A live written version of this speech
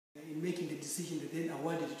in making the decision, they then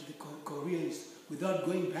awarded it to the Koreans without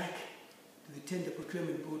going back to the tender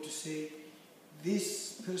procurement board to say,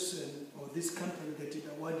 this person or this company that it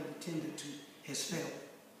awarded the tender to has failed.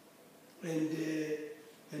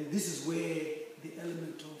 And this is where the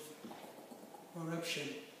element of corruption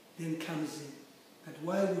then comes in. That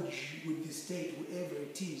why would the state, whoever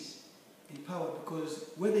it is, in power, because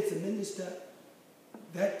whether it's a minister,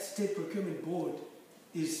 that state procurement board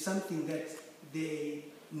is something that they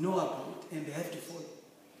know about and they have to follow.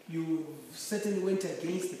 You certainly went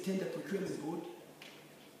against the tender procurement board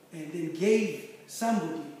and then gave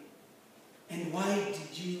somebody, and why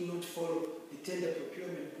did you not follow the tender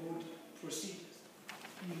procurement board procedures?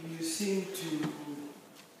 You seem to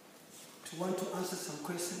want to answer some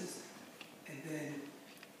questions, and then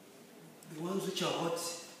the ones which are hot,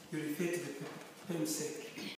 you refer to the PEMSEC.